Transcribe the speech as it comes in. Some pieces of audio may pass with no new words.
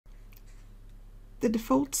The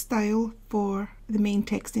default style for the main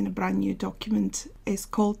text in a brand new document is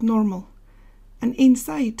called normal, and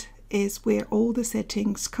inside is where all the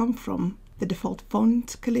settings come from: the default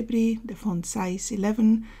font Calibri, the font size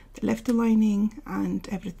 11, the left aligning, and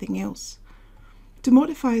everything else. To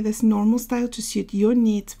modify this normal style to suit your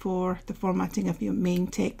needs for the formatting of your main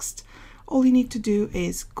text, all you need to do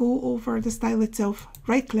is go over the style itself,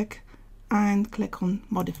 right click, and click on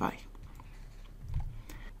Modify.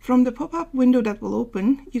 From the pop-up window that will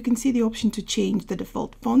open, you can see the option to change the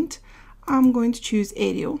default font. I'm going to choose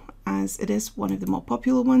Arial as it is one of the more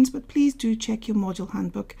popular ones, but please do check your module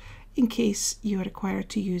handbook in case you are required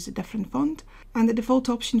to use a different font. And the default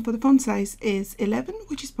option for the font size is 11,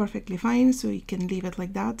 which is perfectly fine, so you can leave it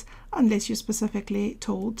like that unless you're specifically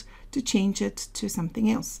told to change it to something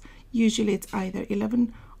else. Usually it's either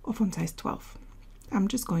 11 or font size 12. I'm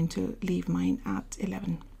just going to leave mine at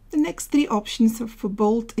 11. The next three options are for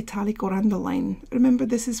bold, italic, or underline. Remember,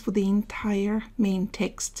 this is for the entire main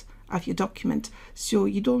text of your document, so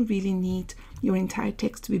you don't really need your entire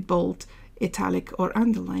text to be bold, italic, or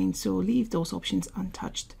underlined, so leave those options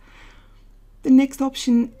untouched. The next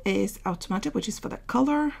option is automatic, which is for the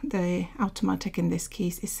color. The automatic in this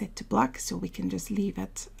case is set to black, so we can just leave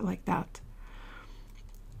it like that.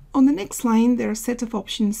 On the next line, there are a set of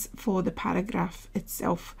options for the paragraph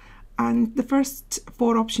itself, and the first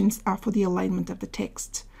four options are for the alignment of the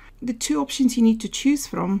text. The two options you need to choose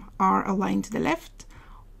from are Align to the left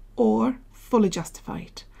or Fully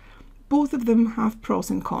Justified. Both of them have pros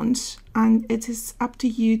and cons, and it is up to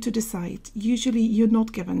you to decide. Usually you're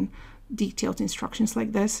not given detailed instructions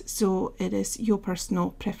like this, so it is your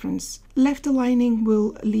personal preference. Left aligning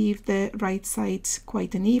will leave the right side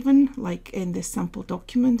quite uneven, like in this sample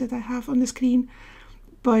document that I have on the screen,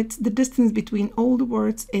 but the distance between all the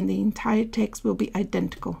words in the entire text will be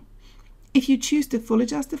identical. If you choose to fully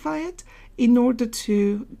justify it, in order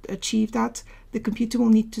to achieve that, the computer will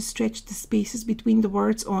need to stretch the spaces between the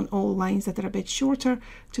words on all lines that are a bit shorter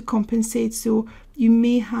to compensate, so you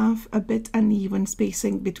may have a bit uneven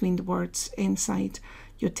spacing between the words inside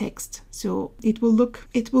your text. So it will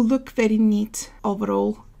look very neat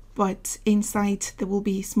overall, but inside there will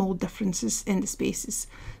be small differences in the spaces.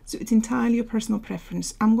 So it's entirely your personal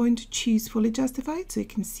preference. I'm going to choose Fully Justified so you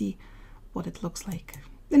can see what it looks like.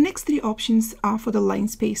 The next three options are for the line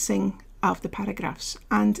spacing of the paragraphs,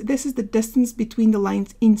 and this is the distance between the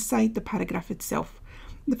lines inside the paragraph itself.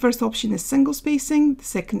 The first option is single spacing, the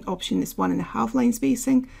second option is 1.5 line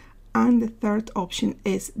spacing, and the third option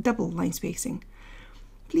is double line spacing.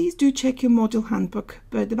 Please do check your module handbook,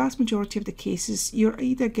 but the vast majority of the cases you're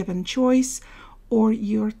either given choice or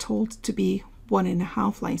you're told to be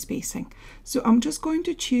 1.5 line spacing. So I'm just going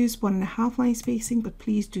to choose 1.5 line spacing, but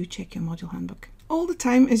please do check your module handbook. All the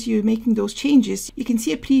time as you're making those changes, you can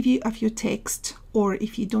see a preview of your text, or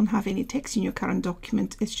if you don't have any text in your current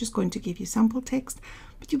document, it's just going to give you sample text,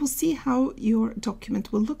 but you will see how your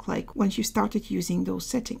document will look like once you started using those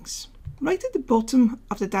settings. Right at the bottom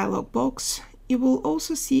of the dialog box, you will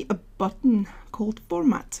also see a button called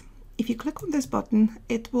Format. If you click on this button,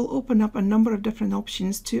 it will open up a number of different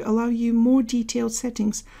options to allow you more detailed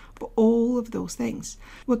settings for all of those things.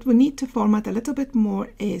 What we need to format a little bit more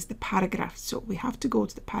is the paragraph, so we have to go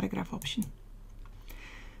to the paragraph option.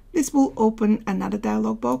 This will open another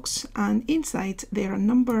dialog box, and inside there are a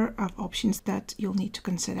number of options that you'll need to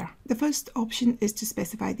consider. The first option is to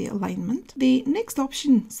specify the alignment. The next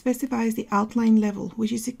option specifies the outline level,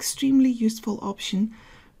 which is an extremely useful option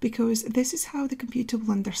because this is how the computer will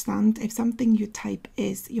understand if something you type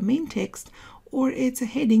is your main text or it's a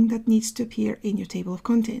heading that needs to appear in your table of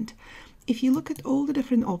content. If you look at all the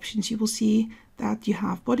different options, you will see that you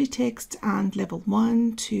have body text and level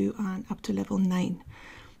 1, 2, and up to level 9.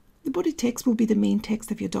 The body text will be the main text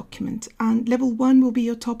of your document, and level 1 will be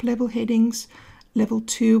your top level headings, level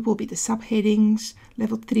 2 will be the subheadings,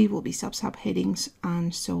 level 3 will be sub-subheadings,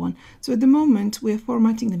 and so on. So at the moment we're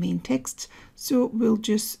formatting the main text, so we'll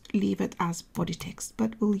just leave it as body text,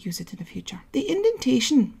 but we'll use it in the future. The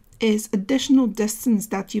indentation is additional distance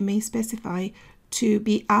that you may specify to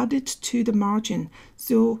be added to the margin.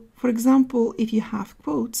 So for example, if you have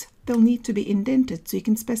quotes, they'll need to be indented, so you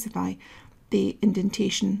can specify the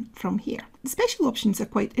indentation from here. The special options are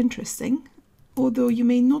quite interesting. Although you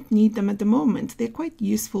may not need them at the moment, they're quite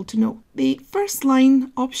useful to know. The first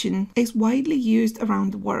line option is widely used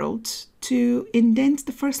around the world to indent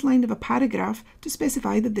the first line of a paragraph to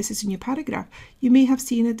specify that this is a new paragraph. You may have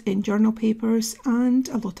seen it in journal papers and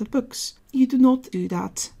a lot of books. You do not do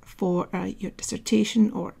that for your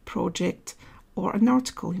dissertation or project or an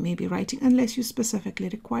article you may be writing unless you're specifically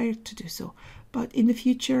required to do so. but in the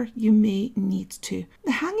future you may need to.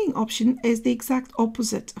 The hanging option is the exact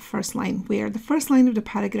opposite of first line, where the first line of the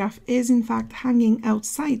paragraph is in fact hanging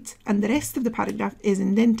outside and the rest of the paragraph is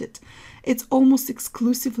indented. It's almost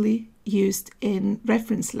exclusively used in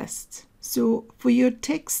reference lists. So for your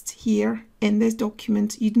text here in this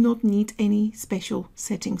document, you do not need any special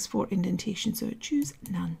settings for indentation, so choose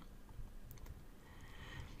none.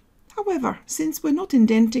 However, since we're not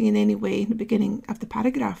indenting in any way in the beginning of the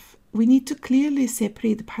paragraph, we need to clearly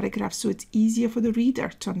separate the paragraph so it's easier for the reader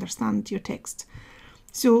to understand your text.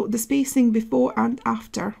 So the spacing before and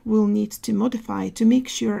after we'll need to modify to make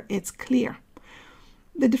sure it's clear.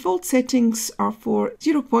 The default settings are for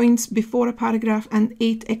 0 points before a paragraph and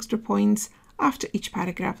 8 extra points after each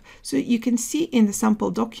paragraph. So you can see in the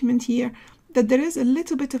sample document here that there is a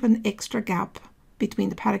little bit of an extra gap between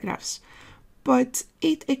the paragraphs. But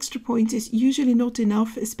 8 extra points is usually not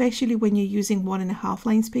enough, especially when you're using 1.5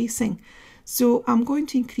 line spacing. So I'm going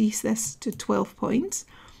to increase this to 12 points.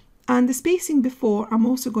 And the spacing before I'm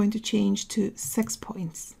also going to change to 6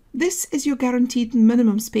 points. This is your guaranteed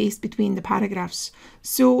minimum space between the paragraphs.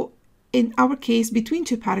 So in our case, between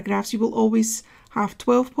two paragraphs, you will always have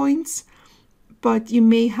 12 points, but you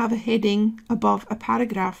may have a heading above a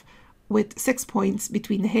paragraph with 6 points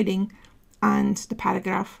between the heading and the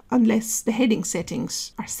paragraph, unless the heading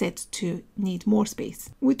settings are set to need more space.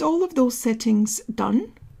 With all of those settings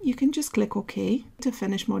done, you can just click OK to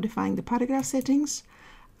finish modifying the paragraph settings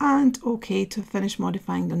and OK to finish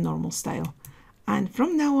modifying the normal style. And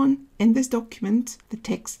from now on, in this document, the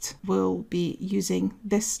text will be using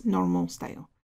this normal style.